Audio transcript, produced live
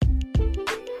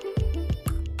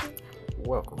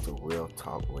Welcome to Real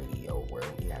Talk Radio, where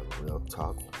we have real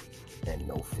talk and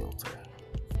no filter.